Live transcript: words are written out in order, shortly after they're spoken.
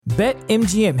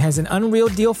BetMGM has an unreal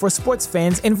deal for sports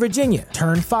fans in Virginia.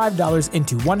 Turn $5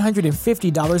 into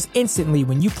 $150 instantly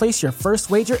when you place your first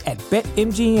wager at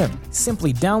BetMGM.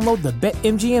 Simply download the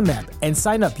BetMGM app and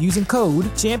sign up using code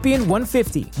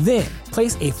Champion150. Then,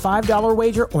 place a $5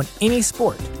 wager on any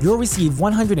sport. You'll receive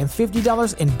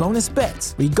 $150 in bonus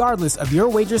bets, regardless of your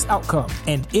wager's outcome.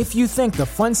 And if you think the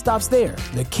fun stops there,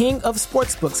 the King of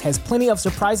Sportsbooks has plenty of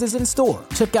surprises in store.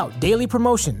 Check out daily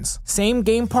promotions,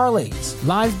 same-game parlays,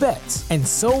 live bets, and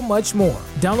so much more.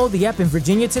 Download the app in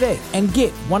Virginia today and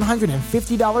get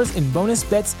 $150 in bonus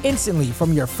bets instantly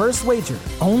from your first wager.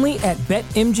 Only at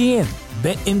BetMGM.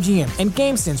 BetMGM and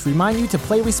GameSense remind you to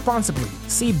play responsibly.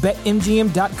 See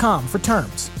BetMGM.com for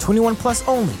terms. 21 plus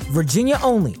only. Virginia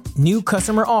only. New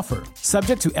customer offer.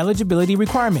 Subject to eligibility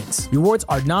requirements. Rewards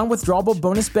are non-withdrawable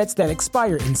bonus bets that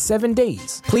expire in 7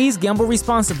 days. Please gamble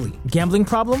responsibly. Gambling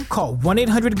problem? Call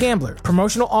 1-800-GAMBLER.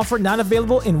 Promotional offer not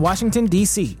available in Washington,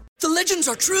 D.C. The legends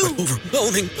are true.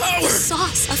 Overwhelming power! The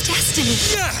sauce of destiny.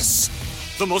 Yes!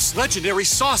 The most legendary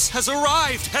sauce has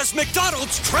arrived as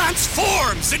McDonald's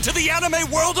transforms into the anime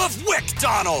world of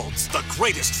WickDonald's. The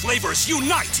greatest flavors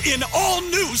unite in all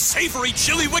new savory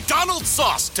chili McDonald's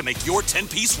sauce to make your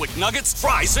 10-piece Wick Nuggets,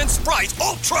 fries, and Sprite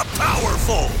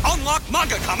ultra-powerful. Unlock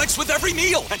manga comics with every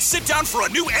meal and sit down for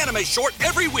a new anime short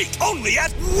every week only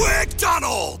at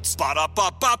WickDonald's.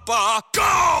 Ba-da-ba-ba-ba,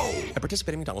 go! At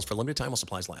participating McDonald's for a limited time while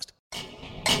supplies last.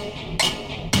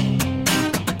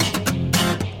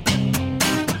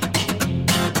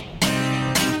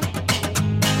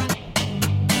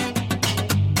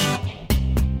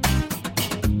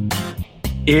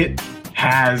 It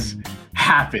has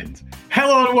happened.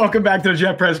 Hello and welcome back to the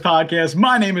Jet Press Podcast.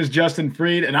 My name is Justin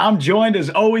Freed, and I'm joined as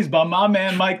always by my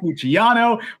man, Mike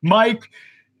Luciano. Mike,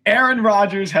 Aaron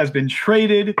Rodgers has been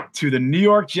traded to the New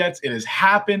York Jets. It has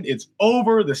happened. It's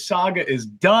over. The saga is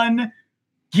done.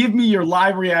 Give me your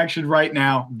live reaction right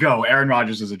now. Go. Aaron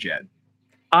Rodgers is a Jet.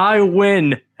 I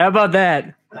win. How about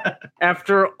that?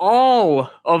 After all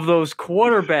of those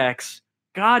quarterbacks,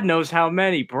 God knows how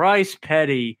many, Bryce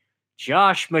Petty,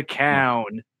 Josh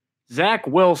McCown, Zach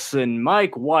Wilson,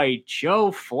 Mike White,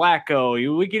 Joe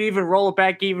Flacco. We could even roll it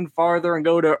back even farther and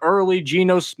go to early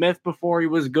Geno Smith before he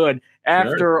was good.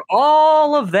 After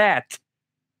all of that,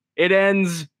 it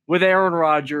ends with Aaron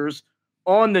Rodgers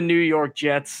on the New York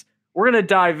Jets. We're going to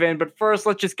dive in, but first,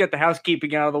 let's just get the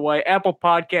housekeeping out of the way. Apple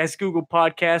Podcasts, Google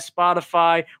Podcasts,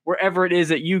 Spotify, wherever it is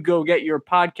that you go get your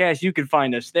podcast, you can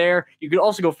find us there. You can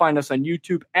also go find us on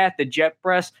YouTube at The Jet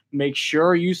Press. Make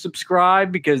sure you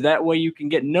subscribe because that way you can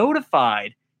get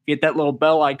notified. Hit that little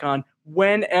bell icon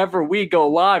whenever we go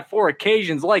live for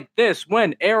occasions like this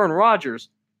when Aaron Rodgers,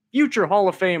 future Hall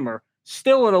of Famer,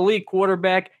 still an elite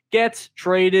quarterback, gets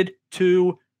traded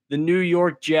to the New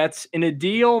York Jets in a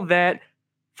deal that,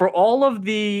 for all of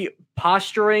the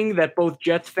posturing that both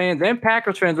Jets fans and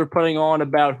Packers fans are putting on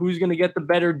about who's going to get the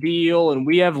better deal and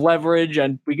we have leverage,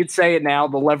 and we could say it now,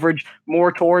 the leverage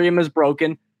moratorium is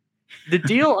broken. The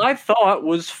deal I thought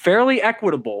was fairly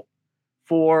equitable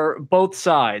for both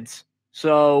sides.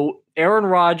 So Aaron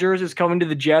Rodgers is coming to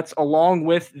the Jets along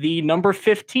with the number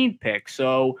 15 pick.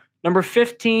 So number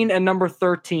 15 and number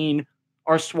 13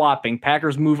 are swapping.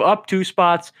 Packers move up 2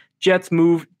 spots. Jets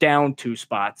move down 2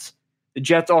 spots. The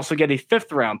Jets also get a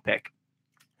 5th-round pick.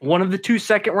 One of the 2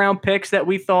 second-round picks that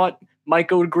we thought might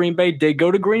go to Green Bay did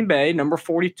go to Green Bay, number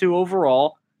 42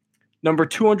 overall. Number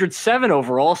 207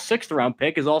 overall, 6th-round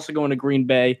pick, is also going to Green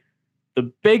Bay.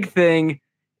 The big thing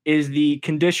is the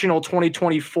conditional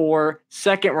 2024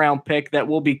 second-round pick that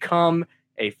will become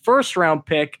a first-round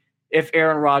pick if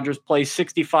Aaron Rodgers plays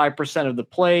 65% of the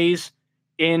plays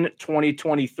in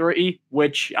 2023,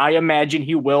 which I imagine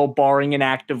he will, barring an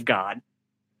act of God.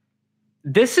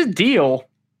 This is a deal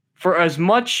for as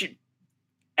much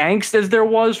angst as there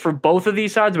was for both of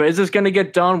these sides. But is this going to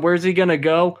get done? Where's he going to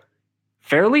go?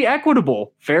 Fairly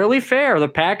equitable, fairly fair. The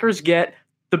Packers get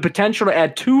the potential to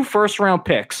add 2 first-round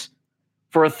picks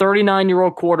for a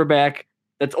 39-year-old quarterback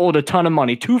that's owed a ton of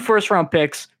money. 2 first-round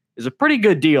picks is a pretty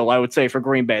good deal, I would say, for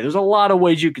Green Bay. There's a lot of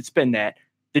ways you could spin that.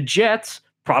 The Jets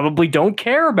probably don't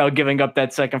care about giving up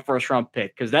that second first-round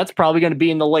pick because that's probably going to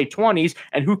be in the late 20s,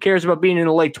 and who cares about being in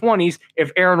the late 20s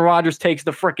if Aaron Rodgers takes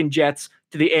the frickin' Jets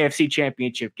to the AFC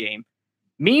Championship game?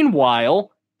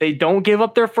 Meanwhile, they don't give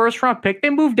up their first-round pick.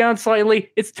 They move down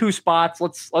slightly. It's 2 spots.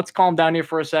 Let's calm down here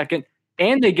for a second.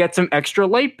 And they get some extra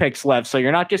late picks left, so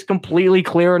you're not just completely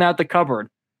clearing out the cupboard.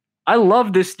 I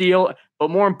love this deal,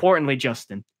 but more importantly,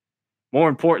 Justin,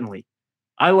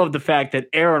 I love the fact that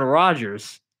Aaron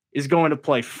Rodgers is going to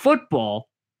play football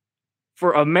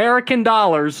for American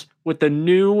dollars with the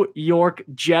New York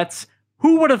Jets.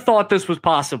 Who would have thought this was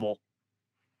possible?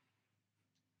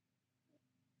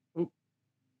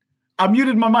 I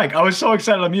muted my mic. I was so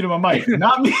excited I muted my mic.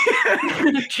 Not me.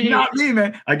 Not me,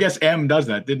 man. I guess M does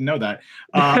that. Didn't know that.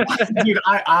 Dude,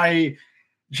 I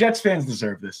Jets fans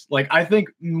deserve this. Like, I think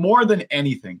more than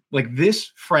anything, like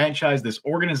this franchise, this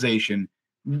organization,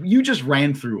 you just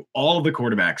ran through all of the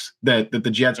quarterbacks that the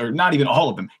Jets, or not even all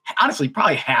of them, honestly,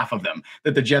 probably half of them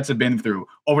that the Jets have been through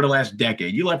over the last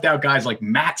decade. You left out guys like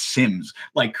Matt Sims,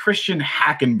 like Christian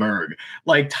Hackenberg,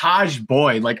 like Taj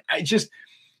Boyd, like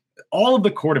all of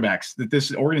the quarterbacks that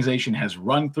this organization has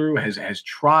run through, has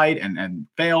tried and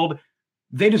failed.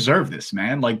 They deserve this,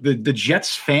 man. Like the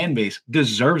Jets fan base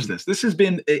deserves this. This has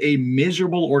been a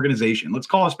miserable organization. Let's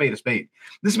call a spade a spade.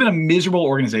 This has been a miserable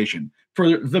organization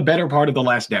for the better part of the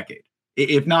last decade,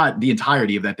 if not the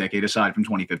entirety of that decade, aside from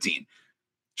 2015.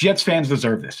 Jets fans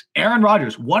deserve this. Aaron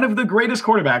Rodgers, one of the greatest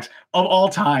quarterbacks of all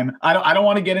time. I don't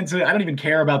want to get into. I don't even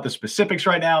care about the specifics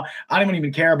right now. I don't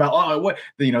even care about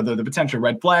the potential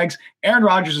red flags. Aaron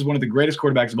Rodgers is one of the greatest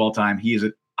quarterbacks of all time. He is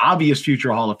an obvious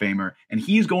future Hall of Famer, and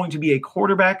he's going to be a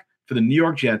quarterback for the New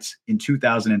York Jets in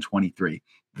 2023.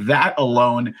 That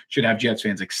alone should have Jets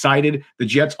fans excited. The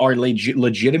Jets are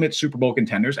legitimate Super Bowl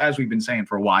contenders, as we've been saying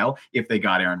for a while, if they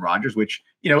got Aaron Rodgers, which,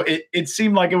 it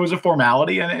seemed like it was a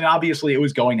formality, and obviously it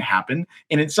was going to happen.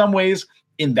 And in some ways,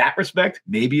 in that respect,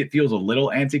 maybe it feels a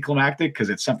little anticlimactic because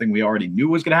it's something we already knew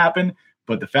was going to happen.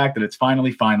 But the fact that it's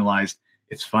finally finalized,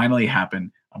 it's finally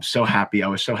happened. I'm so happy. I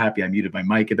was so happy I muted my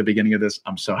mic at the beginning of this.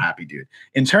 I'm so happy, dude.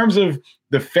 In terms of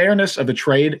the fairness of the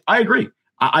trade, I agree.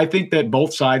 I think that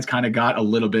both sides kind of got a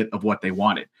little bit of what they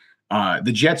wanted.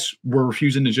 The Jets were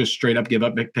refusing to just straight up give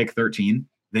up pick 13.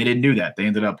 They didn't do that. They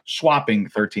ended up swapping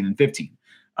 13 and 15.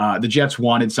 The Jets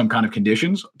wanted some kind of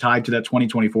conditions tied to that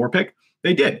 2024 pick.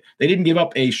 They did. They didn't give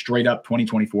up a straight up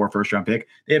 2024 first round pick.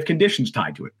 They have conditions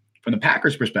tied to it. From the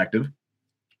Packers' perspective,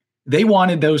 they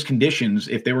wanted those conditions,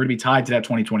 if they were to be tied to that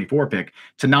 2024 pick,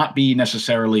 to not be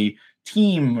necessarily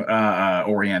team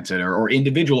oriented or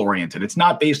individual oriented. It's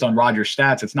not based on Rodgers'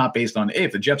 stats. It's not based on, hey,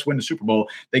 if the Jets win the Super Bowl,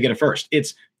 they get a first.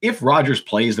 It's if Rodgers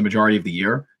plays the majority of the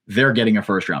year, they're getting a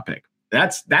first round pick.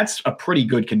 That's a pretty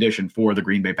good condition for the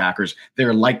Green Bay Packers.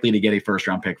 They're likely to get a first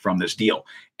round pick from this deal.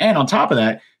 And on top of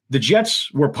that, the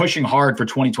Jets were pushing hard for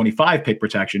 2025 pick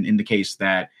protection in the case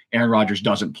that Aaron Rodgers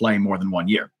doesn't play more than 1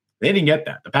 year. They didn't get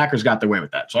that. The Packers got their way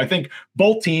with that. So I think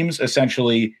both teams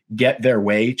essentially get their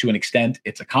way to an extent.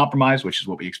 It's a compromise, which is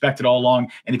what we expected all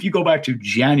along. And if you go back to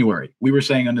January, we were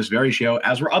saying on this very show,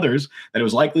 as were others, that it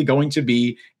was likely going to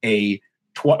be a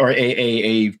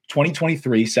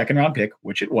 2023 second round pick,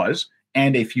 which it was,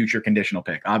 and a future conditional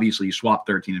pick. Obviously, you swap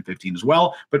 13 and 15 as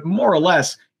well, but more or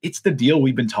less, it's the deal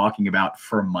we've been talking about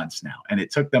for months now. And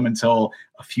it took them until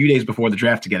a few days before the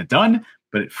draft to get it done.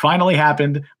 But it finally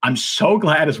happened. I'm so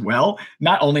glad as well,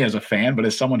 not only as a fan, but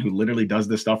as someone who literally does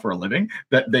this stuff for a living,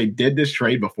 that they did this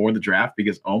trade before the draft,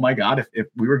 because, oh my God, if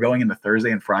we were going into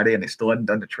Thursday and Friday and they still hadn't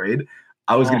done the trade,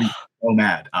 I was going to be so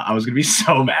mad. I was going to be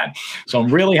so mad. So I'm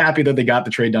really happy that they got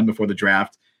the trade done before the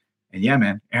draft. And yeah,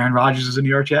 man, Aaron Rodgers is a New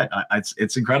York Jet.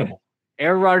 It's incredible.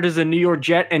 Aaron Rodgers is a New York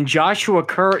Jet, and Joshua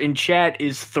Kerr in chat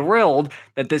is thrilled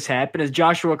that this happened. As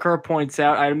Joshua Kerr points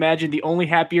out, I imagine the only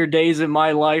happier days in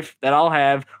my life that I'll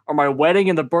have are my wedding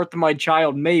and the birth of my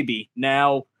child, maybe.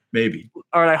 Now, maybe.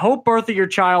 All right, I hope birth of your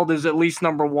child is at least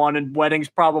number one, and wedding's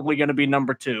probably going to be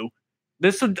number two.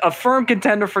 This is a firm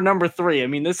contender for number three. I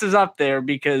mean, this is up there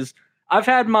because I've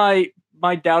had my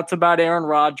doubts about Aaron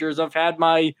Rodgers. I've had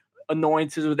my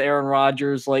annoyances with Aaron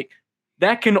Rodgers. Like,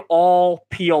 that can all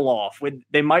peel off.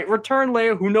 They might return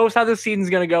later. Who knows how this season's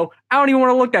going to go? I don't even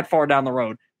want to look that far down the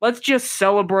road. Let's just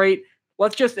celebrate.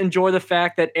 Let's just enjoy the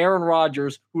fact that Aaron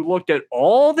Rodgers, who looked at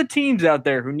all the teams out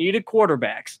there who needed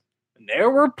quarterbacks, and there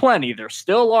were plenty, there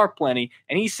still are plenty,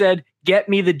 and he said, get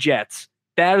me the Jets.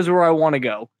 That is where I want to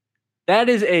go. That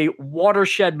is a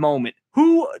watershed moment.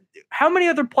 How many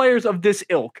other players of this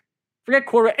ilk, forget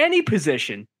quarterback, any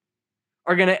position,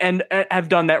 are going to have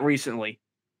done that recently?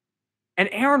 And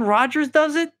Aaron Rodgers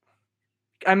does it?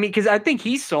 I mean, because I think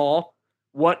he saw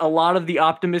what a lot of the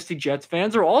optimistic Jets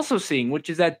fans are also seeing, which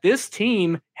is that this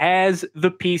team has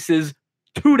the pieces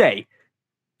today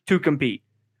to compete.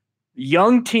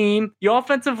 Young team, the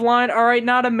offensive line, all right,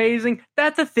 not amazing.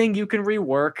 That's a thing you can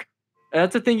rework.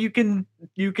 That's a thing you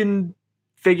can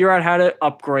figure out how to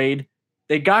upgrade.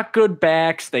 They got good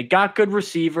backs. They got good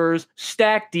receivers,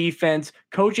 stacked defense,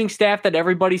 coaching staff that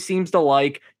everybody seems to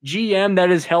like, GM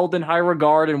that is held in high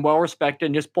regard and well-respected,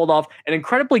 and just pulled off an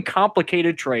incredibly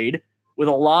complicated trade with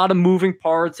a lot of moving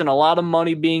parts and a lot of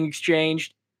money being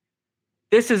exchanged.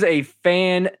 This is a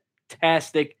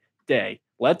fantastic day.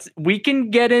 We can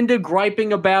get into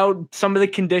griping about some of the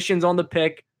conditions on the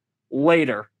pick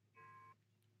later.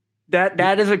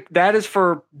 That is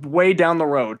for way down the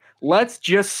road. Let's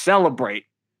just celebrate.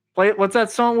 What's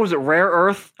that song? Was it Rare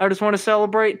Earth? I just want to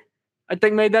celebrate. I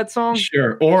think made that song.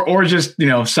 Sure. Or just,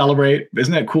 celebrate.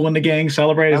 Isn't that Cool in the Gang?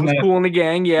 Celebrate. Isn't that Cool in the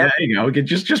Gang? Yeah. There you go. We could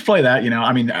just play that,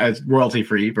 I mean, as royalty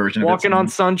free version. Walking on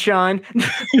Sunshine.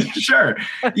 Sure.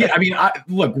 Yeah. I mean,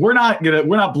 look, we're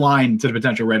not blind to the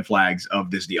potential red flags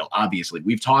of this deal. Obviously,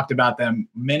 we've talked about them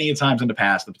many times in the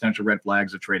past, the potential red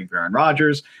flags of trading for Aaron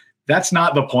Rodgers. That's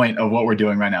not the point of what we're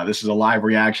doing right now. This is a live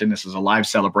reaction. This is a live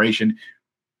celebration.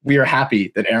 We are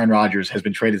happy that Aaron Rodgers has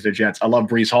been traded to the Jets. I love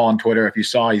Breece Hall on Twitter. If you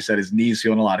saw, he said his knee's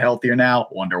feeling a lot healthier now.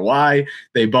 Wonder why.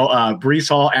 They both, Breece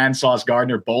Hall and Sauce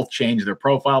Gardner both changed their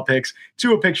profile pics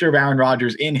to a picture of Aaron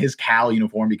Rodgers in his Cal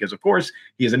uniform because, of course,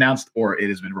 he has announced, or it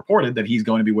has been reported, that he's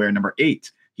going to be wearing number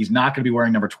 8. He's not going to be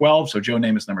wearing number 12. So Joe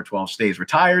Namath's number 12 stays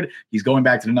retired. He's going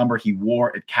back to the number he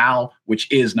wore at Cal,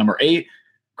 which is number 8.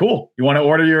 Cool. You want to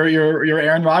order your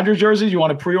Aaron Rodgers jerseys? You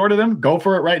want to pre-order them? Go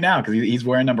for it right now because he's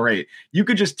wearing number 8. You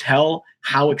could just tell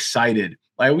how excited.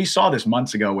 Like we saw this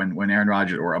months ago when Aaron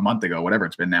Rodgers, or a month ago, whatever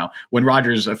it's been now, when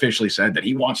Rodgers officially said that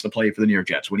he wants to play for the New York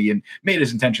Jets, when he made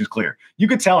his intentions clear. You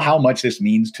could tell how much this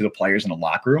means to the players in the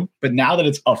locker room. But now that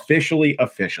it's officially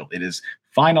official, it is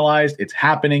finalized. It's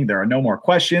happening. There are no more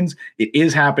questions. It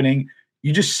is happening.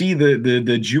 You just see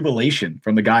the jubilation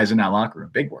from the guys in that locker room.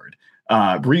 Big word.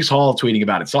 Breece Hall tweeting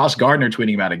about it. Sauce Gardner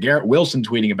tweeting about it. Garrett Wilson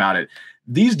tweeting about it.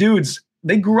 These dudes,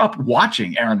 they grew up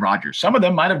watching Aaron Rodgers. Some of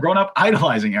them might have grown up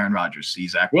idolizing Aaron Rodgers. See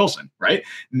Zach Wilson, right?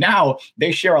 Now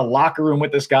they share a locker room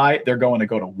with this guy. They're going to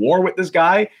go to war with this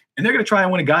guy, and they're going to try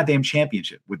and win a goddamn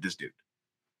championship with this dude.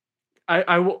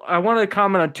 I want to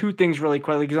comment on two things really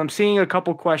quickly because I'm seeing a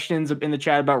couple questions in the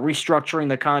chat about restructuring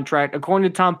the contract. According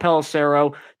to Tom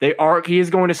Pelissero, he is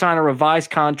going to sign a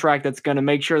revised contract that's going to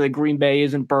make sure that Green Bay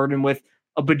isn't burdened with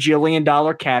a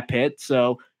bajillion-dollar cap hit.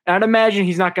 So I'd imagine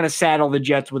he's not going to saddle the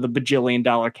Jets with a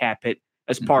bajillion-dollar cap hit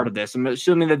as part of this. I'm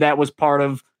assuming that was part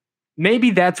of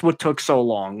maybe that's what took so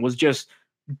long, was just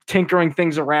tinkering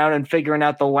things around and figuring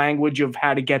out the language of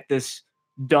how to get this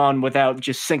done without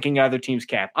just sinking other team's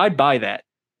cap. I'd buy that.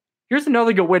 Here's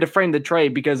another good way to frame the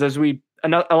trade because as a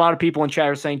lot of people in chat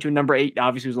are saying too, number 8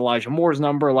 obviously was Elijah Moore's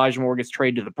number. Elijah Moore gets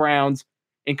traded to the Browns.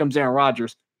 In comes Aaron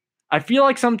Rodgers. I feel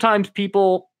like sometimes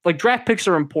people, like draft picks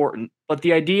are important, but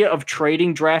the idea of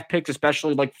trading draft picks,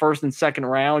 especially like first and second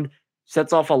round,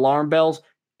 sets off alarm bells.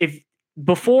 If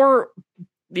before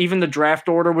even the draft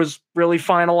order was really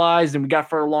finalized and we got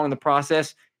further along in the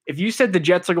process, if you said the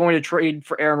Jets are going to trade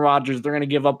for Aaron Rodgers, they're going to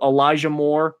give up Elijah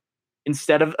Moore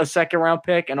instead of a second-round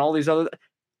pick and all these other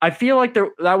 – I feel like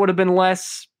that would have been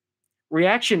less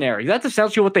reactionary. That's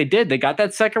essentially what they did. They got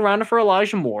that second rounder for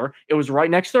Elijah Moore. It was right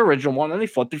next to the original one, and they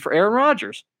flipped it for Aaron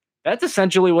Rodgers. That's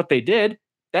essentially what they did.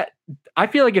 I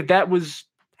feel like if that was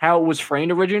how it was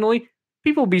framed originally,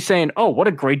 people would be saying, oh, what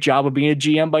a great job of being a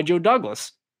GM by Joe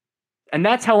Douglas. And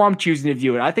that's how I'm choosing to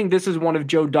view it. I think this is one of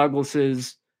Joe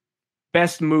Douglas's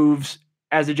best moves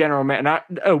as a general man, not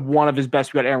one of his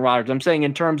best. We got Aaron Rodgers. I'm saying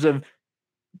in terms of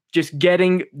just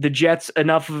getting the Jets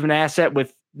enough of an asset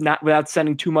without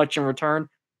sending too much in return.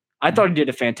 I thought he did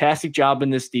a fantastic job in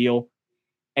this deal,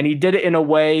 and he did it in a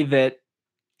way that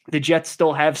the Jets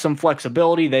still have some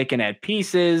flexibility. They can add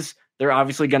pieces. They're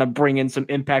obviously going to bring in some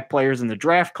impact players in the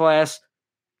draft class.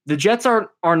 The Jets are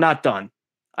not done.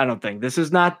 I don't think this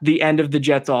is not the end of the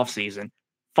Jets offseason.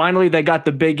 Finally, they got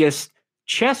the biggest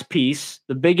chess piece,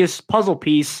 the biggest puzzle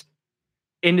piece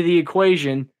into the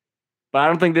equation, but I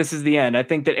don't think this is the end. I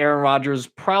think that Aaron Rodgers is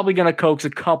probably going to coax a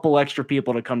couple extra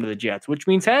people to come to the Jets, which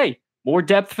means, hey, more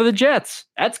depth for the Jets.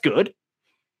 That's good.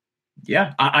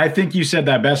 Yeah, I think you said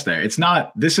that best there.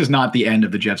 This is not the end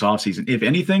of the Jets offseason. If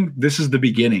anything, this is the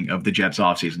beginning of the Jets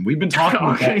offseason. We've been talking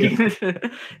about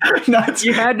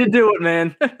You had to do it,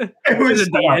 man. It was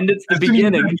the end, it's the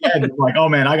beginning. Like, oh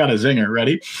man, I got a zinger.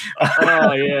 Ready?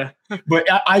 Oh yeah. But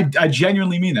I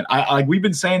genuinely mean that. We've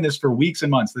been saying this for weeks and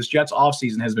months. This Jets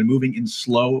offseason has been moving in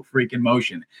slow freaking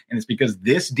motion. And it's because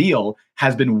this deal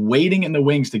has been waiting in the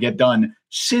wings to get done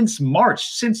since March,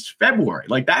 since February.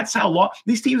 Like that's how long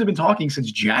these teams have been talking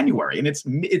since January. And it's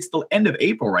the end of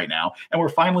April right now. And we're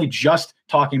finally just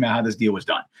talking about how this deal was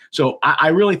done. So I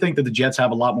really think that the Jets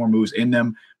have a lot more moves in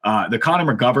them. The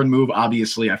Connor McGovern move,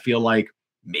 obviously, I feel like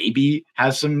maybe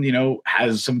has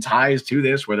some ties to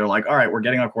this where they're like, all right, we're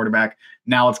getting our quarterback.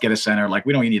 Now let's get a center. Like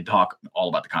we don't even need to talk all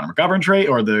about the Connor McGovern trade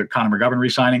or the Connor McGovern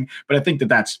re-signing, but I think that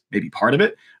that's maybe part of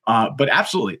it. But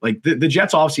absolutely, like the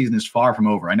Jets offseason is far from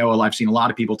over. I know I've seen a lot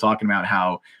of people talking about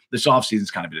how this offseason's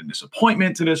kind of been a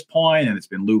disappointment to this point and it's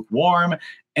been lukewarm.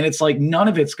 And it's like none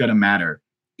of it's going to matter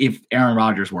if Aaron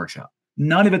Rodgers works out.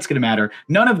 None of it's going to matter.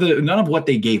 None of what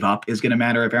they gave up is going to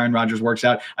matter if Aaron Rodgers works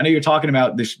out. I know you're talking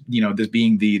about this, this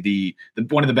being the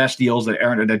one of the best deals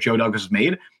that Joe Douglas has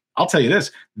made. I'll tell you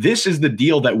this. This is the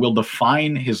deal that will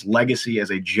define his legacy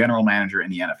as a general manager in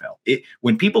the NFL.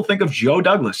 When people think of Joe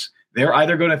Douglas, they're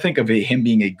either going to think of him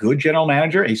being a good general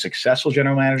manager, a successful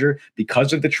general manager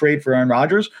because of the trade for Aaron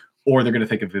Rodgers, or they're going to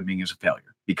think of him being as a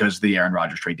failure because the Aaron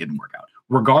Rodgers trade didn't work out.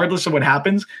 Regardless of what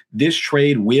happens, this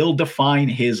trade will define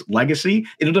his legacy.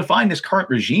 It'll define this current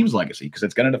regime's legacy because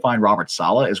it's going to define Robert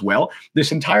Saleh as well.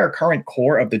 This entire current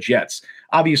core of the Jets.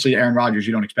 Obviously, Aaron Rodgers,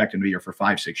 you don't expect him to be here for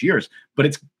 5-6 years, but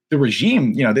it's the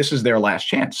regime, this is their last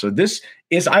chance. So this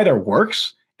is either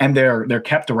works and they're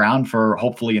kept around for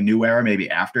hopefully a new era, maybe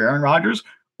after Aaron Rodgers,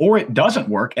 or it doesn't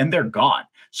work and they're gone.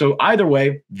 So either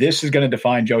way, this is going to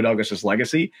define Joe Douglas's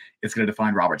legacy. It's going to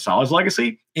define Robert Saleh's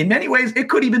legacy. In many ways, it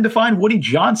could even define Woody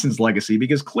Johnson's legacy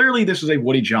because clearly this is a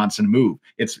Woody Johnson move.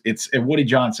 It's a Woody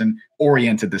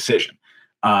Johnson-oriented decision.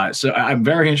 So I'm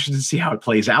very interested to see how it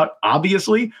plays out,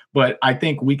 obviously, but I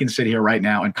think we can sit here right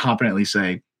now and confidently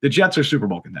say the Jets are Super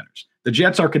Bowl contenders. The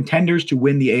Jets are contenders to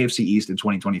win the AFC East in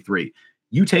 2023.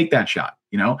 You take that shot,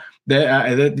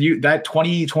 that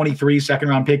 2023 second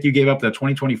round pick you gave up, the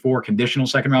 2024 conditional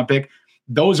second round pick.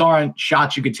 Those aren't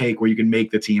shots you could take where you can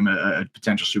make the team a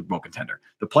potential Super Bowl contender.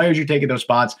 The players you take at those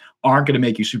spots aren't going to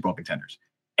make you Super Bowl contenders.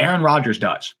 Aaron Rodgers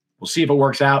does. We'll see if it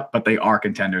works out, but they are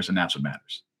contenders, and that's what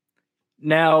matters.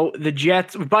 Now, the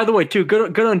Jets, by the way, too,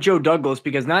 good on Joe Douglas,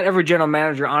 because not every general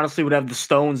manager honestly would have the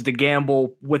stones to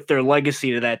gamble with their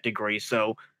legacy to that degree.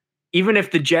 So even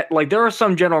if there are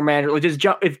some general managers,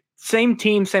 if same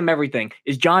team, same everything.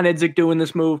 Is John Idzik doing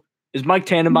this move? Is Mike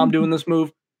Tannenbaum doing this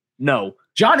move? No.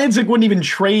 John Idzik wouldn't even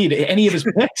trade any of his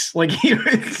picks. He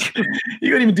wouldn't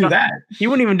even do that. He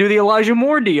wouldn't even do the Elijah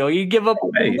Moore deal. He'd give up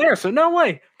there, so no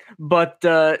way. But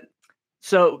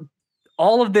so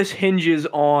all of this hinges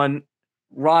on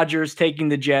Rodgers taking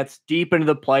the Jets deep into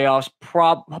the playoffs,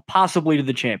 possibly to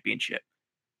the championship.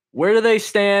 Where do they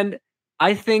stand?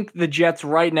 I think the Jets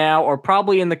right now are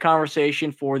probably in the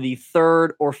conversation for the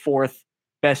third or fourth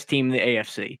best team in the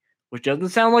AFC, which doesn't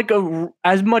sound like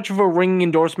as much of a ringing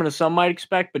endorsement as some might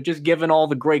expect, but just given all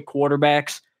the great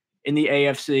quarterbacks in the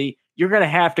AFC, you're going to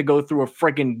have to go through a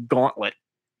freaking gauntlet.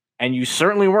 And you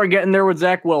certainly weren't getting there with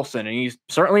Zach Wilson, and you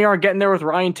certainly aren't getting there with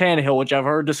Ryan Tannehill, which I've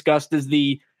heard discussed as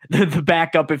the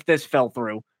backup if this fell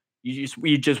through.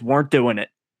 You just weren't doing it.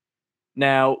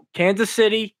 Now, Kansas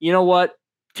City, you know what?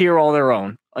 Tier all their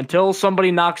own. Until somebody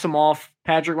knocks them off,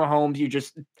 Patrick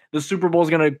Mahomes, the Super Bowl is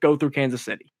going to go through Kansas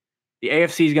City. The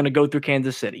AFC is going to go through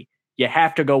Kansas City. You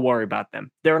have to go worry about them.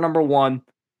 They're number one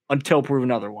until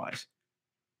proven otherwise.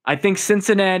 I think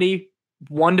Cincinnati,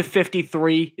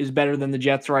 1-53 is better than the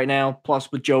Jets right now. Plus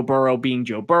with Joe Burrow being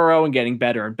Joe Burrow and getting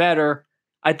better and better,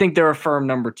 I think they're a firm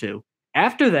number two.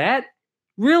 After that,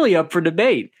 really up for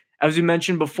debate. As we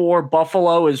mentioned before,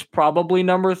 Buffalo is probably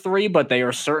number three, but they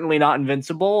are certainly not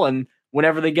invincible. And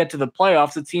whenever they get to the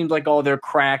playoffs, it seems like all their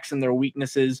cracks and their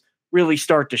weaknesses really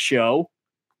start to show.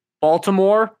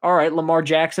 Baltimore, all right, Lamar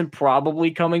Jackson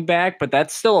probably coming back, but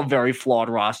that's still a very flawed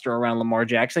roster around Lamar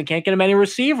Jackson. Can't get him any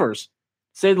receivers.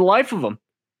 Save the life of him.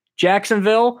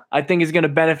 Jacksonville, I think, is going to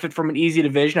benefit from an easy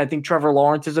division. I think Trevor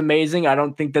Lawrence is amazing. I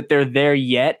don't think that they're there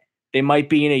yet. They might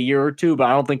be in a year or two, but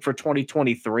I don't think for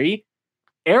 2023.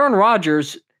 Aaron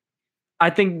Rodgers,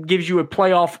 I think, gives you a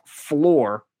playoff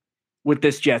floor with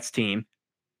this Jets team.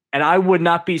 And I would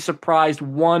not be surprised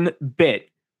one bit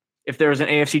if there was an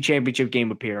AFC Championship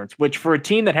game appearance, which for a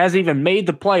team that hasn't even made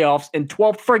the playoffs in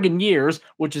 12 friggin' years,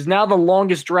 which is now the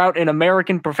longest drought in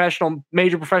American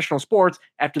major professional sports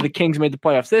after the Kings made the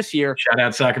playoffs this year. Shout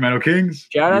out Sacramento Kings.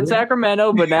 Shout out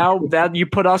Sacramento, but now that you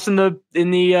put us in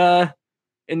the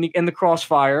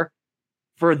crossfire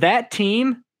for that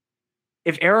team.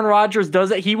 If Aaron Rodgers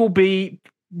does it, he will be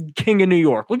king of New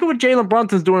York. Look at what Jalen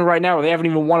Brunson's doing right now. Where they haven't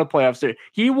even won a playoff series.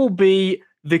 He will be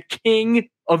the king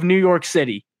of New York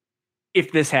City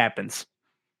if this happens,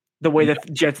 the way that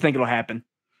the Jets think it'll happen.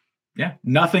 Yeah,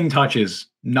 nothing touches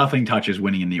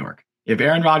winning in New York. If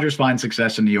Aaron Rodgers finds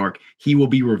success in New York, he will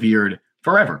be revered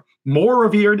forever. More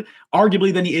revered,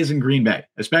 arguably, than he is in Green Bay,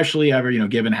 especially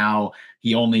given how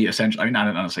he only essentially,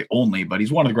 not to say only, but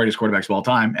he's one of the greatest quarterbacks of all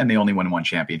time, and they only won one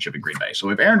championship in Green Bay.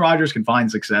 So if Aaron Rodgers can find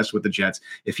success with the Jets,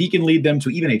 if he can lead them to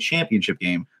even a championship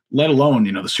game, let alone,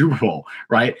 the Super Bowl,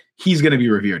 right? He's going to be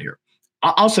revered here.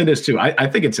 I'll say this too. I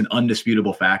think it's an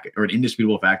indisputable fact at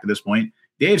this point.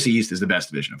 The AFC East is the best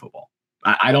division of football.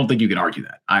 I don't think you can argue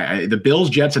that. The Bills,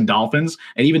 Jets, and Dolphins,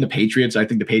 and even the Patriots, I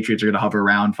think the Patriots are going to hover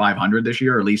around 500 this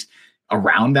year, or at least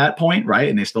around that point, right?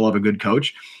 And they still have a good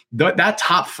coach. That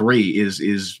top three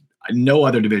is No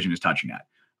other division is touching that.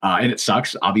 And it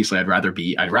sucks. Obviously, I'd rather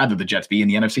the Jets be in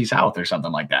the NFC South or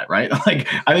something like that, right? Like,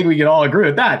 I think we can all agree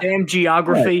with that. Damn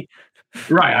geography.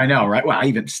 Right, I know, right? Well,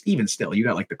 even still, you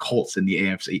got like the Colts in the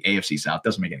AFC South.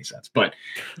 Doesn't make any sense, but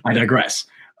I digress.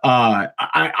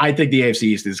 I think the AFC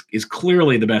East is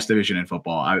clearly the best division in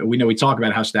football. We talk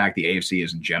about how stacked the AFC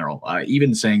is in general.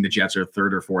 Even saying the Jets are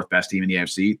third or fourth best team in the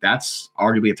AFC, that's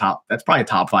arguably that's probably a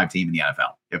top 5 team in the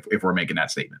NFL if we're making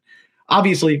that statement.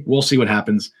 Obviously, we'll see what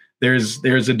happens. There's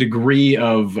a degree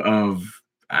of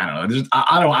I don't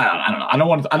know. I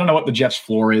don't know what the Jets'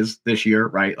 floor is this year,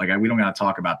 right? Like we don't got to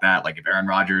talk about that. Like if Aaron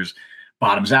Rodgers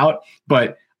bottoms out,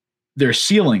 but their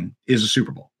ceiling is a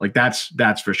Super Bowl. Like that's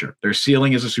for sure. Their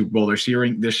ceiling is a Super Bowl. Their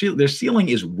ceiling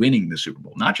is winning the Super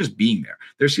Bowl, not just being there.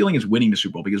 Their ceiling is winning the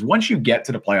Super Bowl because once you get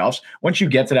to the playoffs, once you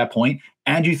get to that point,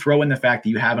 and you throw in the fact that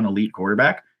you have an elite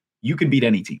quarterback, you can beat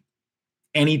any team.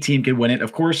 Any team can win it.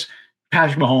 Of course,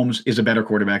 Patrick Mahomes is a better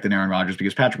quarterback than Aaron Rodgers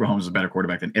because Patrick Mahomes is a better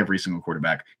quarterback than every single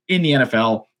quarterback in the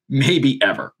NFL, maybe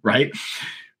ever, right?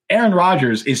 Aaron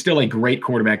Rodgers is still a great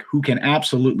quarterback who can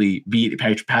absolutely beat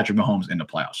Patrick Mahomes in the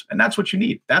playoffs. And that's what you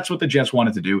need. That's what the Jets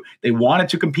wanted to do. They wanted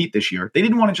to compete this year. They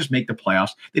didn't want to just make the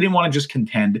playoffs. They didn't want to just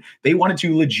contend. They wanted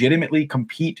to legitimately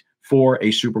compete for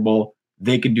a Super Bowl.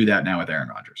 They can do that now with Aaron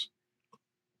Rodgers.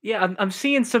 Yeah, I'm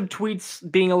seeing some tweets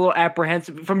being a little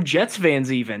apprehensive from Jets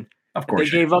fans even. Of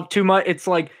course. They gave up too much. It's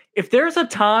like, if there's a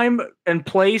time and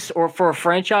place or for a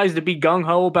franchise to be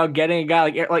gung-ho about getting a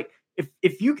guy like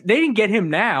if they didn't get him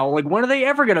now, like when are they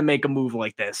ever going to make a move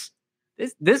like this?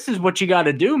 This is what you got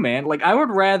to do, man. Like I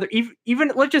would rather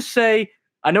even let's just say,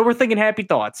 I know we're thinking happy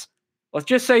thoughts. Let's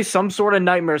just say some sort of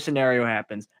nightmare scenario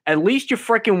happens. At least you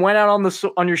freaking went out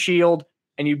on your shield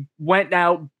and you went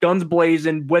out guns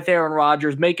blazing with Aaron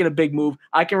Rodgers making a big move.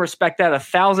 I can respect that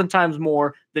 1,000 times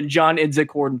more than John Idzik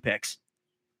Gordon picks.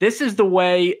 This is the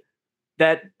way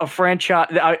that a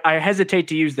franchise. I hesitate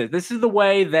to use this. This is the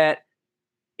way that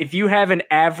if you have an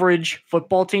average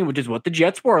football team, which is what the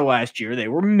Jets were last year, they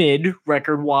were mid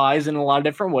record-wise in a lot of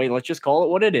different ways. Let's just call it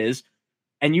what it is.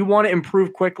 And you want to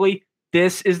improve quickly,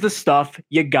 this is the stuff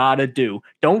you got to do.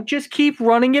 Don't just keep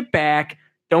running it back.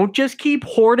 Don't just keep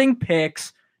hoarding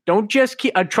picks. Don't just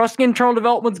keep trusting internal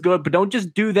development's good, but don't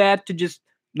just do that to just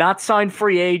not sign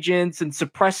free agents and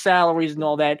suppress salaries and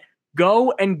all that.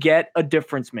 Go and get a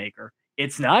difference maker.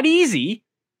 It's not easy,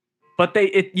 but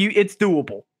it's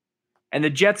doable. And the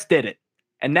Jets did it.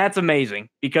 And that's amazing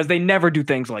because they never do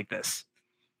things like this.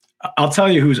 I'll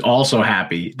tell you who's also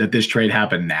happy that this trade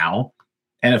happened now.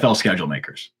 NFL schedule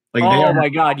makers. Like my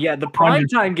God. Yeah. The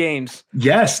primetime games.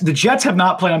 Yes. The Jets have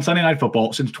not played on Sunday Night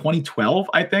Football since 2012,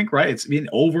 I think, right? It's been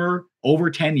over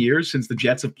 10 years since the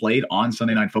Jets have played on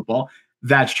Sunday Night Football.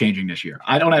 That's changing this year.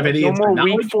 I don't have any. No more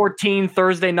Week 14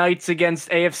 Thursday nights against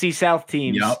AFC South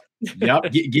teams. Yep.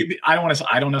 Give me,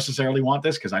 I don't necessarily want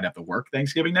this because I'd have to work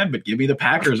Thanksgiving then, but give me the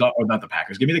Packers, or not the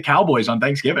Packers. Give me the Cowboys on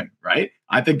Thanksgiving, right?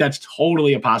 I think that's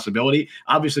totally a possibility.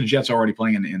 Obviously, the Jets are already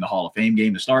playing in the Hall of Fame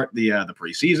game to start the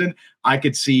preseason. I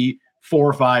could see 4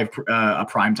 or 5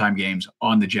 primetime games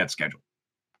on the Jets schedule.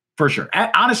 For sure.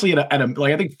 Honestly,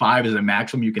 I think 5 is a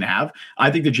maximum you can have.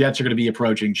 I think the Jets are going to be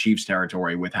approaching Chiefs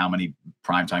territory with how many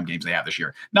primetime games they have this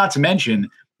year. Not to mention,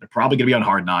 they're probably going to be on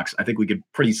Hard Knocks. I think we could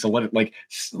pretty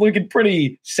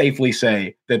safely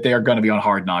say that they are going to be on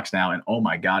Hard Knocks now. And oh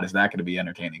my God, is that going to be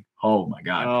entertaining? Oh my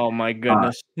God. Oh my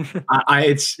goodness.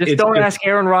 Don't ask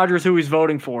Aaron Rodgers who he's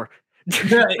voting for.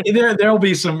 There'll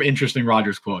be some interesting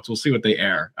Rodgers quotes. We'll see what they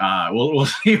air. We'll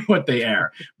see what they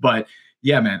air. But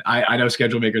yeah, man, I know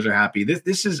schedule makers are happy.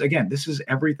 This is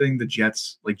everything the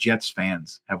Jets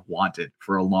fans have wanted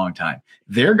for a long time.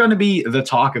 They're going to be the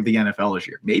talk of the NFL this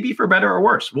year, maybe for better or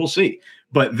worse. We'll see.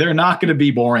 But they're not going to be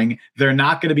boring. They're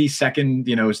not going to be second,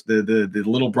 the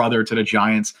little brother to the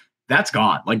Giants. That's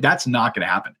gone. Like that's not going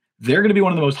to happen. They're going to be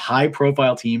one of the most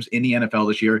high-profile teams in the NFL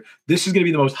this year. This is going to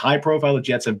be the most high-profile the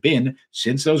Jets have been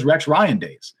since those Rex Ryan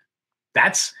days.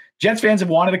 Jets fans have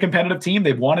wanted a competitive team.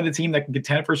 They've wanted a team that can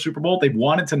contend for a Super Bowl. They've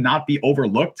wanted to not be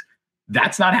overlooked.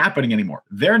 That's not happening anymore.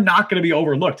 They're not going to be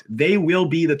overlooked. They will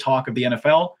be the talk of the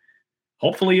NFL.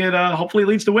 Hopefully it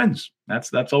leads to wins.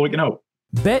 That's all we can hope.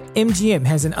 BetMGM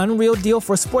has an unreal deal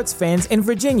for sports fans in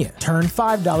Virginia. Turn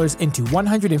 $5 into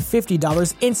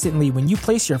 $150 instantly when you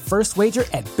place your first wager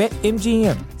at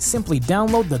BetMGM. Simply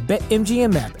download the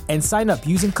BetMGM app and sign up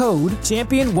using code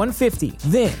Champion150.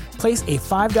 Then Place a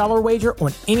 $5 wager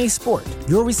on any sport.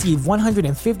 You'll receive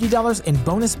 $150 in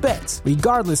bonus bets,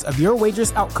 regardless of your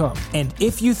wager's outcome. And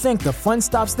if you think the fun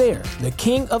stops there, the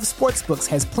king of sportsbooks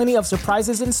has plenty of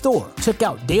surprises in store. Check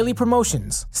out daily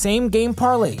promotions, same-game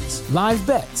parlays, live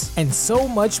bets, and so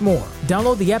much more.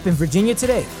 Download the app in Virginia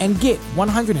today and get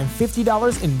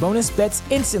 $150 in bonus bets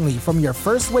instantly from your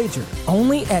first wager.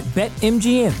 Only at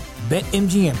BetMGM.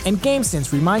 BetMGM and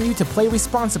GameSense remind you to play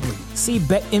responsibly. See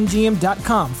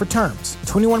BetMGM.com for terms.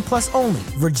 21 plus only.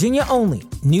 Virginia only.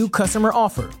 New customer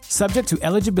offer. Subject to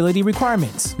eligibility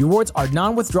requirements. Rewards are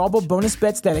non-withdrawable bonus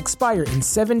bets that expire in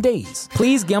 7 days.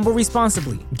 Please gamble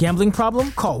responsibly. Gambling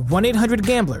problem? Call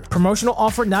 1-800-GAMBLER. Promotional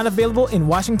offer not available in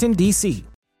Washington, D.C.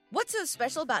 What's so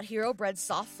special about Hero Bread's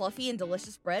soft, fluffy, and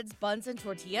delicious breads, buns, and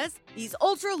tortillas? These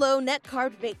ultra-low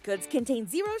net-carb baked goods contain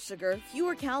zero sugar,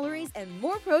 fewer calories, and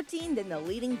more protein than the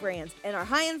leading brands, and are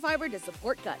high in fiber to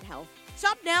support gut health.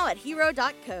 Shop now at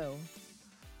hero.co.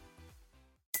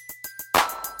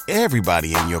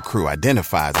 Everybody in your crew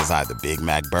identifies as either Big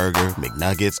Mac Burger,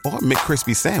 McNuggets, or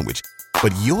McCrispy Sandwich.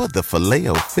 But you're the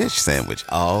Filet-O-Fish Sandwich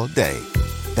all day.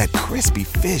 That crispy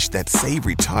fish, that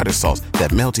savory tartar sauce,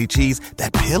 that melty cheese,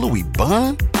 that pillowy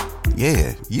bun.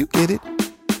 Yeah, you get it.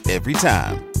 Every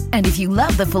time. And if you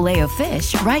love the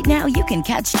Filet-O-Fish, right now you can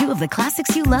catch two of the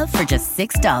classics you love for just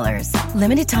 $6.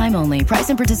 Limited time only. Price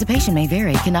and participation may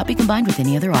vary. Cannot be combined with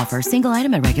any other offer. Single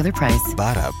item at regular price.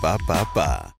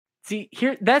 Ba-da-ba-ba-ba. See,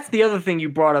 here, that's the other thing you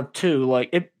brought up too.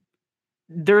 Like,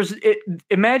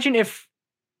 imagine if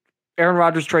Aaron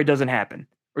Rodgers trade doesn't happen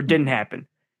or didn't happen.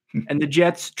 And the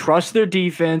Jets trust their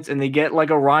defense, and they get like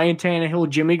a Ryan Tannehill,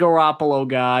 Jimmy Garoppolo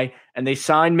guy, and they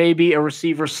sign maybe a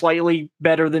receiver slightly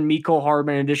better than Mecole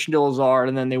Hardman in addition to Lazard,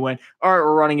 and then they went, all right,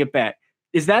 we're running it back.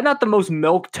 Is that not the most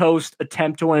milquetoast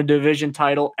attempt to win a division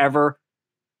title ever?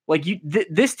 Like,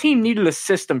 this team needed a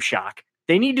system shock.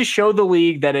 They need to show the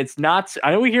league that it's not –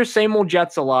 I know we hear same old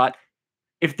Jets a lot.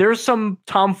 If there's some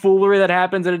tomfoolery that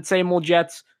happens at same old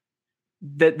Jets,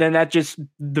 then that just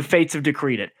 – the fates have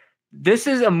decreed it. This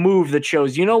is a move that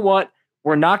shows, you know what?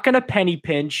 We're not going to penny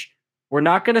pinch. We're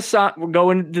not going to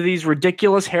go into these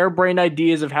ridiculous harebrained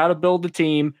ideas of how to build a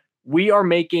team. We are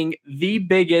making the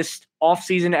biggest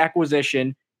offseason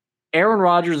acquisition. Aaron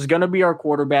Rodgers is going to be our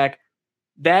quarterback.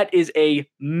 That is a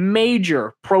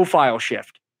major profile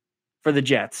shift for the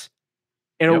Jets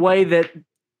in a way that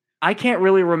I can't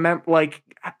really remember. Like,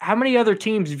 how many other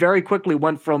teams very quickly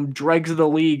went from dregs of the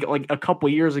league like a couple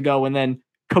years ago and then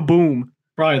kaboom?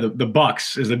 Probably the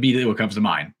Bucks is immediately what comes to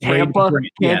mind. Tampa,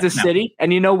 Kansas City.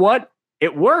 And you know what?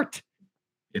 It worked.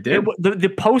 It did.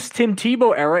 The post-Tim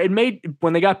Tebow era, it made,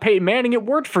 when they got Peyton Manning, it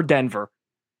worked for Denver.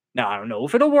 Now, I don't know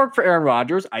if it'll work for Aaron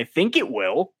Rodgers. I think it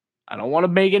will. I don't want to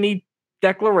make any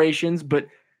declarations, but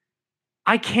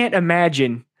I can't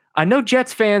imagine. I know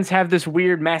Jets fans have this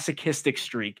weird masochistic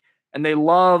streak, and they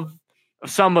love,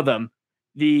 some of them,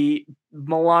 this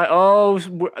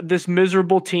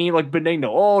miserable team, like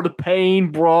Benigno, the pain,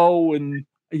 bro, and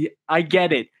I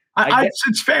get it.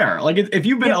 It's fair. Like, if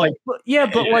you've been but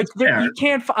you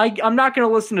can't. I'm not going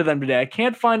to listen to them today. I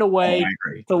can't find a way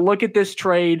to look at this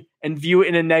trade and view it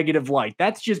in a negative light.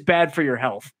 That's just bad for your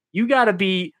health. You got to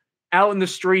be out in the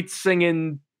streets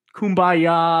singing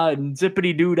Kumbaya and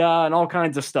Zippity Doodah and all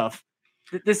kinds of stuff.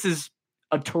 This is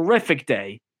a terrific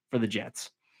day for the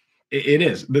Jets. It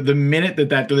is.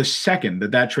 The second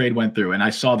that trade went through and I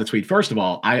saw the tweet, first of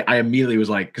all, I immediately was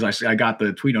like, because I got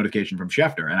the tweet notification from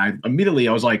Schefter, and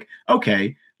I was like,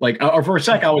 okay, like, or for a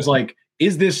sec, I was like,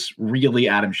 is this really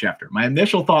Adam Schefter? My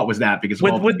initial thought was that because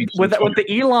with the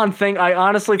Elon thing, I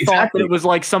honestly thought that it was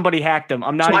like somebody hacked him.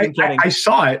 I'm not even kidding. I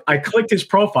saw it. I clicked his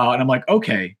profile and I'm like,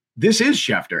 okay, this is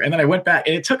Schefter. And then I went back,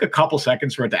 and it took a couple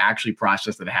seconds for it to actually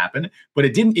process that it happened, but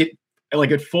it didn't. It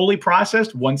fully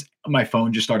processed once my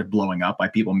phone just started blowing up by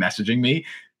people messaging me.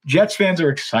 Jets fans are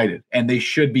excited, and they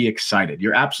should be excited.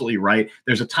 You're absolutely right.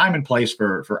 There's a time and place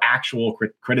for actual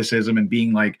criticism and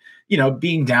being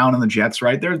being down on the Jets,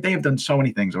 right? They have done so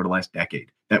many things over the last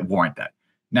decade that warrant that.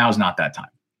 Now is not that time.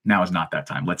 Now is not that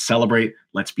time. Let's celebrate.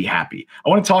 Let's be happy. I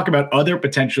want to talk about other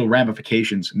potential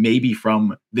ramifications maybe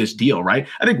from this deal, right?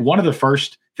 I think one of the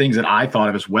first things that I thought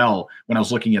of as well when I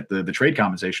was looking at the trade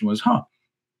compensation was,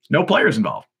 no players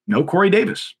involved. No Corey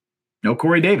Davis.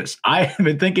 I have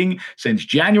been thinking since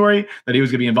January that he was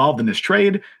going to be involved in this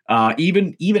trade.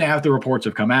 Even after reports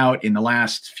have come out in the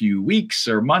last few weeks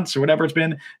or months or whatever it's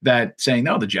been, that saying,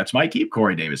 no, the Jets might keep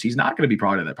Corey Davis. He's not going to be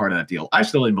part of that deal. I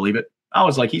still didn't believe it. I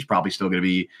was like, he's probably still going to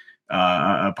be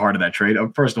a part of that trade.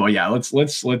 First of all, yeah,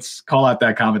 let's call out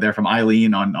that comment there from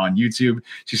Eileen on YouTube.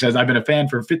 She says, "I've been a fan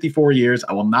for 54 years.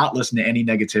 I will not listen to any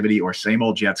negativity or same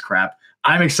old Jets crap.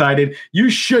 I'm excited. You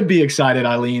should be excited,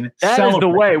 Eileen. That is the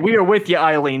way. We are with you,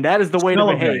 Eileen. That is the way to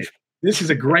behave. This is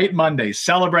a great Monday.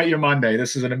 Celebrate your Monday.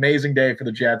 This is an amazing day for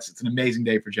the Jets. It's an amazing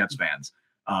day for Jets fans.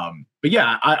 But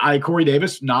yeah, I Corey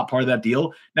Davis, not part of that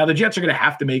deal. Now the Jets are going to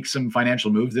have to make some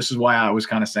financial moves. This is why I was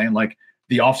kind of saying like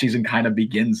the offseason kind of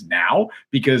begins now,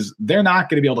 because they're not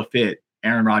going to be able to fit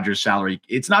Aaron Rodgers' salary.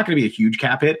 It's not going to be a huge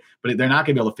cap hit, but they're not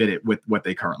going to be able to fit it with what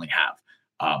they currently have.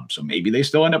 So maybe they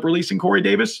still end up releasing Corey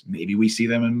Davis. Maybe we see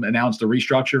them announce the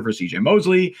restructure for CJ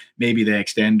Mosley. Maybe they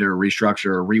extend or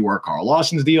restructure or rework Carl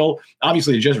Lawson's deal.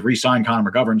 Obviously, they just re-signed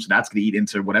Connor McGovern, so that's going to eat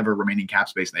into whatever remaining cap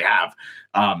space they have.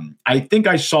 I think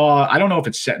I don't know if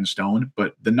it's set in stone,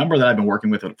 but the number that I've been working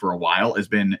with for a while has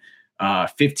been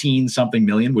 15-something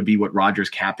million would be what Rodgers'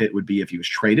 cap hit would be if he was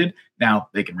traded. Now,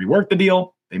 they can rework the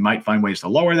deal. They might find ways to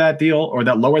lower that deal or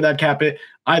lower that cap hit.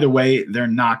 Either way, they're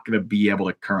not going to be able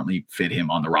to currently fit him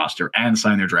on the roster and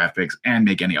sign their draft picks and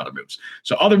make any other moves.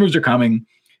 So other moves are coming.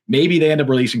 Maybe they end up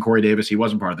releasing Corey Davis. He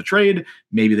wasn't part of the trade.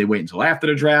 Maybe they wait until after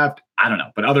the draft. I don't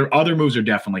know. But other moves are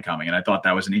definitely coming, and I thought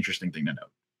that was an interesting thing to note.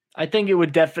 I think it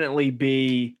would definitely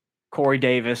be Corey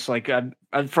Davis. Like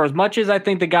for as much as I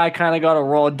think the guy kind of got a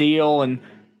raw deal and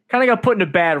kind of got put in a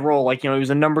bad role. Like, he was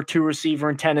a number 2 receiver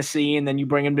in Tennessee, and then you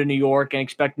bring him to New York and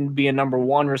expect him to be a number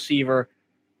 1 receiver.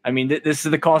 I mean, this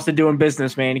is the cost of doing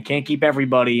business, man. He can't keep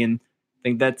everybody, and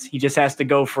I think he just has to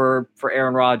go for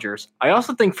Aaron Rodgers. I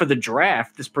also think for the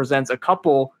draft, this presents a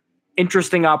couple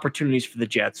interesting opportunities for the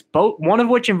Jets, one of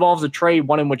which involves a trade,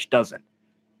 one in which doesn't.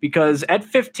 Because at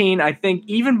 15, I think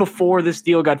even before this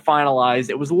deal got finalized,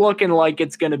 it was looking like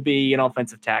it's going to be an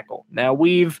offensive tackle. Now,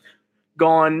 we've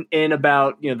gone in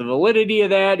about the validity of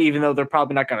that, even though they're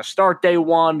probably not going to start day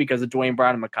one because of Dwayne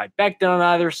Brown and Mekhi Becton on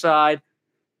either side.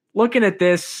 Looking at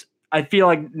this, I feel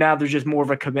like now there's just more of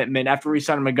a commitment after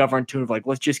re-signing McGovern to like,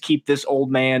 let's just keep this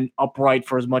old man upright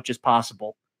for as much as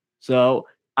possible. So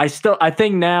I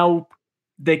think now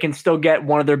they can still get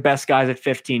one of their best guys at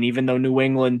 15, even though New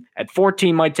England at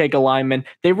 14 might take a lineman.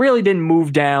 They really didn't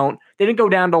move down. They didn't go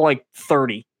down to like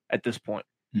 30 at this point.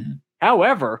 Mm-hmm.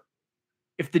 However,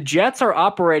 if the Jets are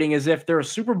operating as if they're a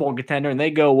Super Bowl contender and they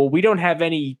go, well, we don't have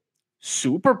any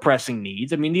super pressing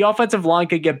needs. I mean, the offensive line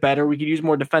could get better. We could use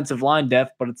more defensive line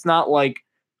depth, but it's not like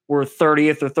we're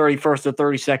 30th or 31st or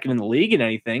 32nd in the league in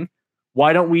anything.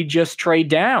 Why don't we just trade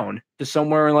down to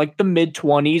somewhere in like the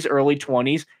mid-20s, early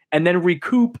 20s, and then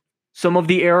recoup some of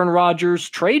the Aaron Rodgers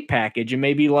trade package and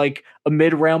maybe like a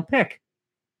mid-round pick?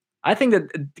 I think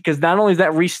that because not only does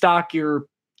that restock your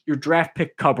draft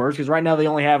pick cupboards, because right now they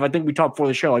only have, I think we talked before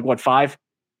the show, like 5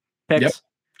 picks? Yep,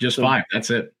 just 5. That's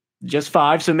it. Just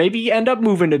 5. So maybe you end up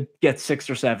moving to get 6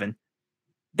 or 7.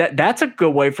 That's a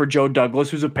good way for Joe Douglas,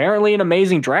 who's apparently an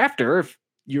amazing drafter.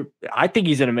 I think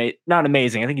he's not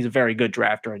amazing. I think he's a very good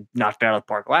drafter and knocked it out of the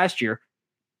park last year.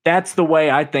 That's the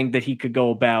way I think that he could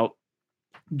go about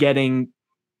getting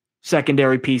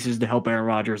secondary pieces to help Aaron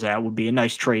Rodgers out. Would be a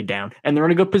nice trade down. And they're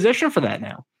in a good position for that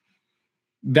now.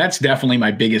 That's definitely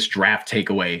my biggest draft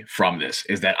takeaway from this,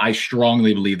 is that I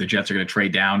strongly believe the Jets are going to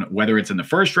trade down, whether it's in the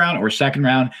first round or second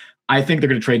round. I think they're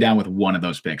going to trade down with one of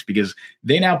those picks because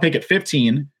they now pick at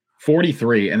 15,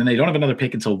 43, and then they don't have another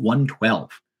pick until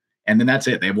 112. And then that's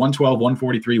it. They have 112,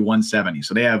 143, 170.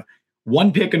 So they have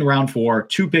 1 pick in round 4,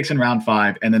 2 picks in round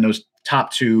 5, and then those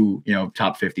top 2,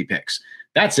 top 50 picks.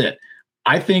 That's it.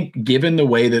 I think given the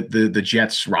way that the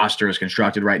Jets roster is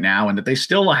constructed right now and that they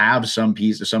still have some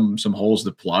pieces, some holes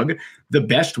to plug, the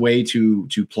best way to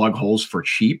plug holes for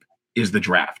cheap is the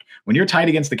draft. When you're tight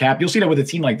against the cap, you'll see that with a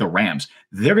team like the Rams.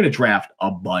 They're going to draft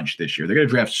a bunch this year. They're going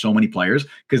to draft so many players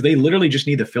because they literally just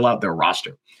need to fill out their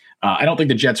roster. I don't think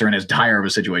the Jets are in as dire of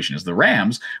a situation as the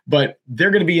Rams, but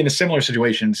they're going to be in a similar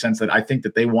situation in the sense that I think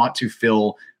that they want to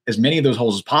fill as many of those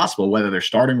holes as possible, whether they're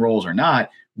starting roles or not,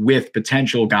 with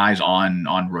potential guys on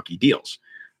rookie deals.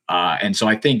 And so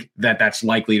I think that's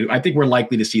likely. I think we're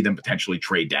likely to see them potentially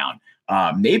trade down.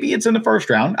 Maybe it's in the first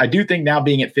round. I do think now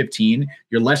being at 15,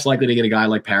 you're less likely to get a guy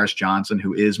like Paris Johnson,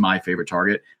 who is my favorite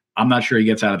target. I'm not sure he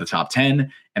gets out of the top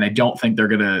 10, and I don't think they're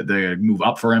going to move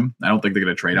up for him. I don't think they're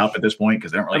going to trade up at this point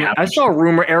because they don't really have. I saw a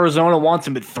rumor Arizona wants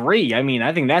him at 3. I mean,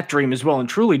 I think that dream is well and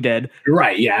truly dead.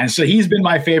 Right, yeah. And so he's been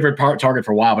my favorite target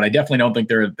for a while, but I definitely don't think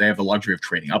they have the luxury of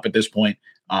trading up at this point.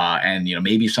 And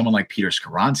maybe someone like Peter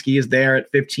Skoronski is there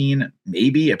at 15.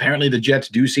 Maybe. Apparently the Jets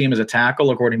do see him as a tackle,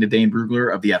 according to Dane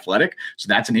Brugler of The Athletic. So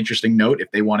that's an interesting note.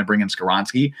 If they want to bring in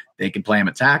Skoronski, they can play him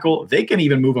at tackle. They can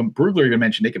even move him. Brugler even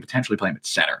mentioned they could potentially play him at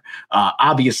center.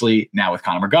 Obviously, now with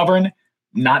Connor McGovern,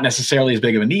 not necessarily as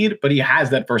big of a need, but he has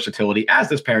that versatility, as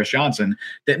does Paris Johnson,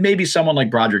 that maybe someone like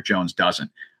Broderick Jones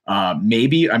doesn't.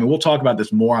 We'll talk about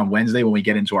this more on Wednesday when we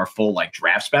get into our full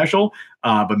draft special.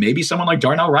 But maybe someone like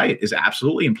Darnell Wright is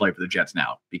absolutely in play for the Jets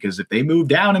now, because if they move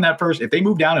down if they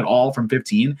move down at all from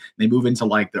 15, they move into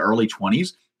the early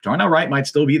 20s, Darnell Wright might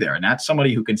still be there. And that's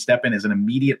somebody who can step in as an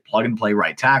immediate plug and play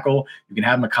right tackle. You can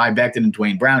have Mekhi Becton and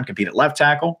Dwayne Brown compete at left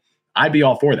tackle. I'd be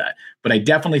all for that. But I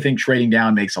definitely think trading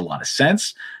down makes a lot of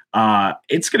sense.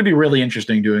 It's going to be really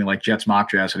interesting doing Jets mock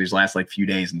drafts for these last few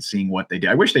days and seeing what they do.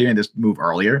 I wish they made this move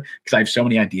earlier, because I have so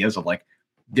many ideas of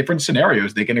different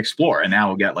scenarios they can explore, and now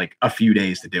we'll get a few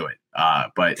days to do it.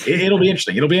 But it'll be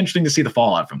interesting. It'll be interesting to see the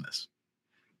fallout from this.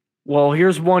 Well,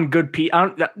 here's one good piece.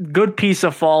 Good piece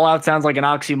of fallout sounds like an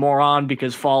oxymoron,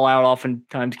 because fallout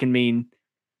oftentimes can mean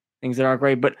things that aren't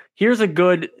great. But here's a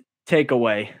good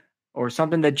takeaway, or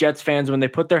something that Jets fans, when they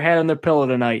put their head on their pillow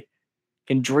tonight,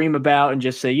 can dream about and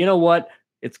just say, you know what?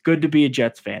 It's good to be a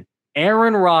Jets fan.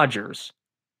 Aaron Rodgers.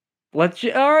 All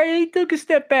right, he took a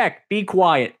step back. Be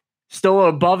quiet. Still an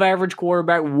above average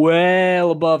quarterback,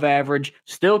 well above average,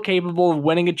 still capable of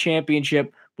winning a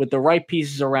championship with the right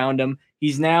pieces around him.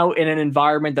 He's now in an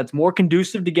environment that's more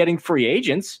conducive to getting free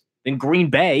agents than Green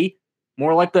Bay.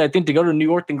 More likely, I think, to go to New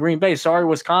York than Green Bay. Sorry,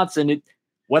 Wisconsin.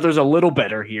 Weather's a little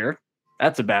better here.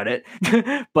 That's about it.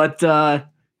 But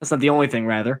that's not the only thing,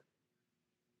 rather.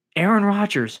 Aaron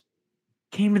Rodgers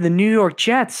came to the New York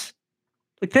Jets.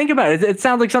 Think about it. It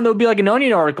sounds like something that would be an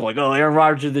Onion article. Aaron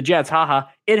Rodgers to the Jets. Haha.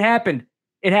 It happened.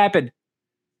 It happened.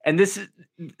 And this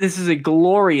is a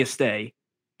glorious day.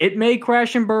 It may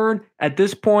crash and burn. At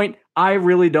this point, I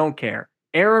really don't care.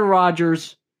 Aaron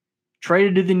Rodgers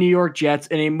traded to the New York Jets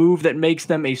in a move that makes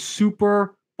them a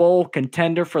Super Bowl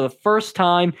contender for the first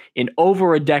time in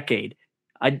over a decade.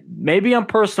 Maybe I'm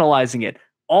personalizing it.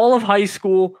 All of high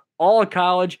school, all of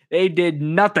college, they did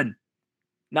nothing.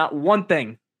 Not one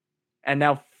thing. And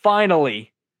now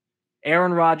finally,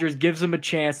 Aaron Rodgers gives them a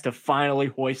chance to finally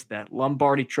hoist that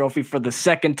Lombardi trophy for the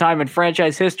second time in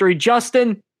franchise history.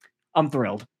 Justin, I'm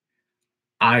thrilled.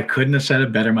 I couldn't have said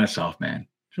it better myself, man.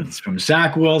 It's from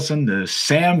Zach Wilson to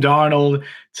Sam Darnold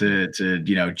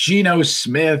to Geno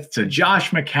Smith to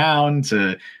Josh McCown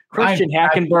to Christian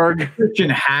Hackenberg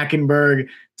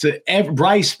to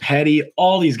Bryce Petty,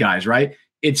 all these guys, right?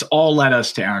 It's all led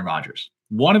us to Aaron Rodgers,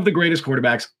 one of the greatest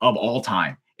quarterbacks of all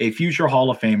time, a future Hall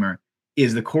of Famer,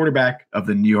 is the quarterback of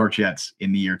the New York Jets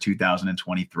in the year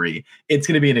 2023. It's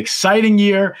going to be an exciting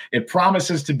year. It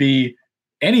promises to be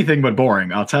anything but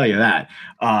boring, I'll tell you that.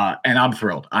 And I'm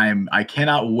thrilled. I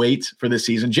cannot wait for this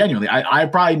season. Genuinely, I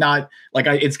probably not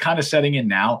it's kind of setting in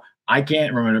now. I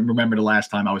can't remember the last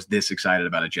time I was this excited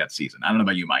about a Jets season. I don't know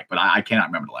about you, Mike, but I cannot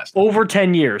remember the last time. Over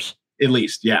 10 years. At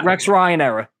least, yeah. Rex Ryan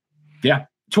era. Yeah.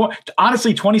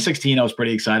 Honestly, 2016, I was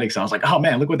pretty excited because I was like, oh,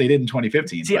 man, look what they did in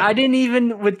 2015. See, I didn't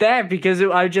even with that because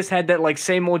I just had that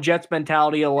same old Jets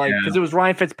mentality of because it was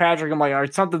Ryan Fitzpatrick. I'm like, all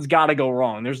right, something's got to go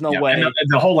wrong. There's no way. And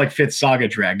the whole Fitz saga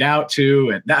dragged out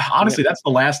too. And that, honestly, that's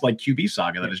the last QB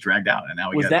saga that is dragged out. And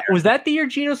now was that the year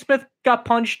Geno Smith got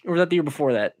punched, or was that the year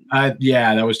before that?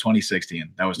 Yeah, that was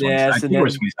 2016. That was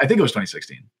 2016. I think it was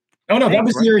 2016. Oh no, that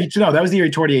was the year. That was the year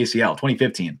he tore the ACL.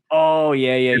 2015. Oh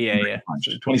yeah.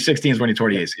 2016 is when he tore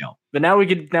the ACL. But now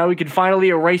we could finally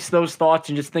erase those thoughts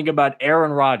and just think about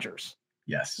Aaron Rodgers.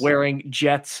 Yes, wearing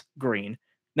Jets green.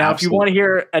 Now, If you want to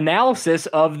hear analysis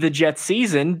of the Jets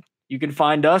season, you can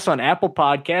find us on Apple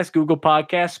Podcasts, Google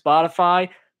Podcasts, Spotify,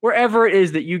 wherever it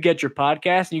is that you get your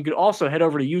podcast. And you can also head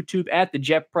over to YouTube at the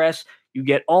Jet Press. You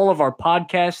get all of our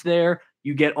podcasts there.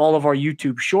 You get all of our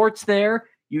YouTube shorts there.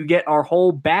 You get our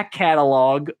whole back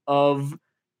catalog of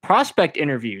prospect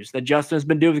interviews that Justin's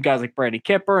been doing with guys like Brady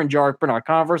Kipper and Jarek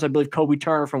Bernard-Converse. I believe Kobe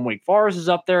Turner from Wake Forest is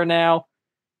up there now.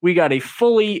 We got a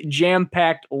fully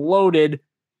jam-packed, loaded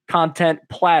content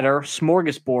platter,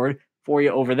 smorgasbord for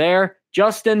you over there.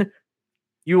 Justin,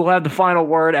 you will have the final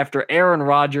word after Aaron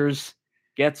Rodgers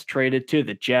gets traded to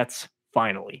the Jets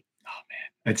finally.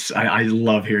 I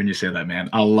love hearing you say that, man.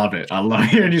 I love it. I love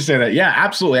hearing you say that. Yeah,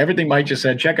 absolutely. Everything Mike just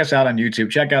said. Check us out on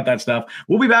YouTube. Check out that stuff.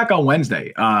 We'll be back on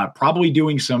Wednesday, probably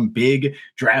doing some big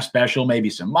draft special, maybe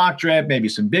some mock draft, maybe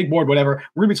some big board, whatever.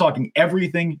 We're going to be talking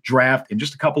everything draft in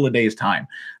just a couple of days' time.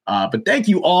 But thank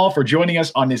you all for joining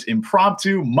us on this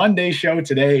impromptu Monday show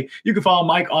today. You can follow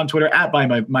Mike on Twitter at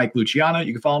Mike Luciano.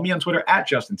 You can follow me on Twitter at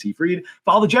Justin T. Fried.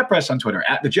 Follow the Jet Press on Twitter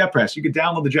at the Jet Press. You can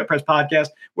download the Jet Press podcast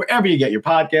wherever you get your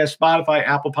podcast,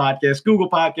 Spotify, Apple Podcasts, Google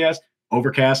Podcasts,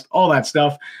 Overcast, all that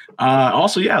stuff.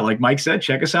 Also, like Mike said,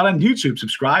 check us out on YouTube.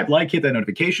 Subscribe, hit that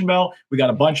notification bell. We got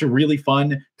a bunch of really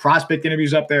fun prospect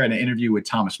interviews up there and an interview with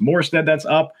Thomas Morstead that's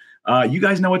up. You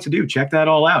guys know what to do. Check that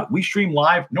all out. We stream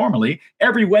live normally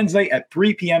every Wednesday at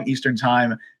 3 p.m. Eastern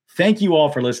time. Thank you all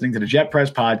for listening to the Jet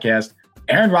Press Podcast.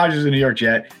 Aaron Rodgers is a New York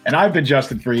Jet, and I've been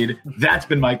Justin Freed. That's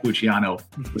been Mike Luciano.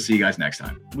 We'll see you guys next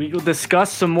time. We will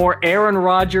discuss some more Aaron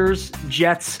Rodgers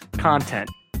Jets content.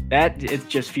 It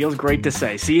just feels great to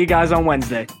say. See you guys on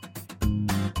Wednesday.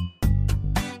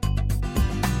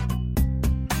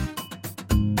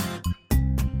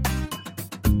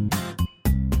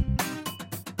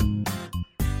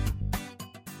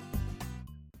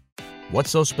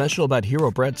 What's so special about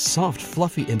Hero Bread's soft,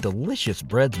 fluffy, and delicious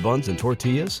breads, buns, and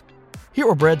tortillas?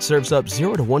 Hero Bread serves up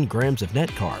 0 to 1 grams of net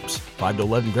carbs, 5 to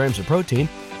 11 grams of protein,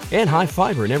 and high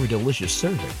fiber in every delicious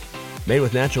serving. Made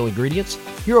with natural ingredients,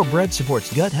 Hero Bread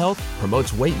supports gut health,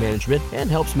 promotes weight management, and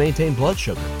helps maintain blood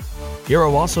sugar.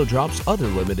 Hero also drops other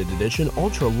limited edition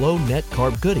ultra-low net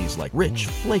carb goodies like rich,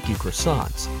 flaky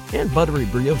croissants and buttery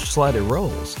brioche slider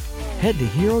rolls. Head to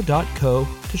hero.co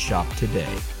to shop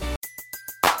today.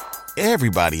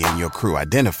 Everybody in your crew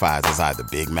identifies as either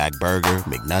Big Mac Burger,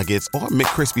 McNuggets, or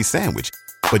McCrispy Sandwich.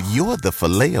 But you're the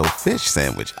Filet-O-Fish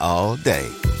Sandwich all day.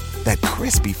 That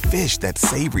crispy fish, that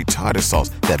savory tartar sauce,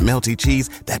 that melty cheese,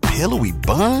 that pillowy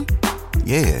bun.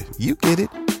 Yeah, you get it.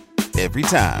 Every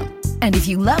time. And if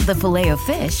you love the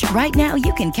Filet-O-Fish, right now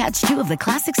you can catch 2 of the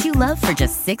classics you love for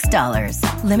just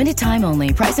 $6. Limited time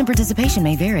only. Price and participation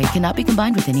may vary. Cannot be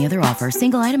combined with any other offer.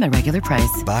 Single item at regular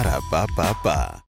price. Ba-da-ba-ba-ba.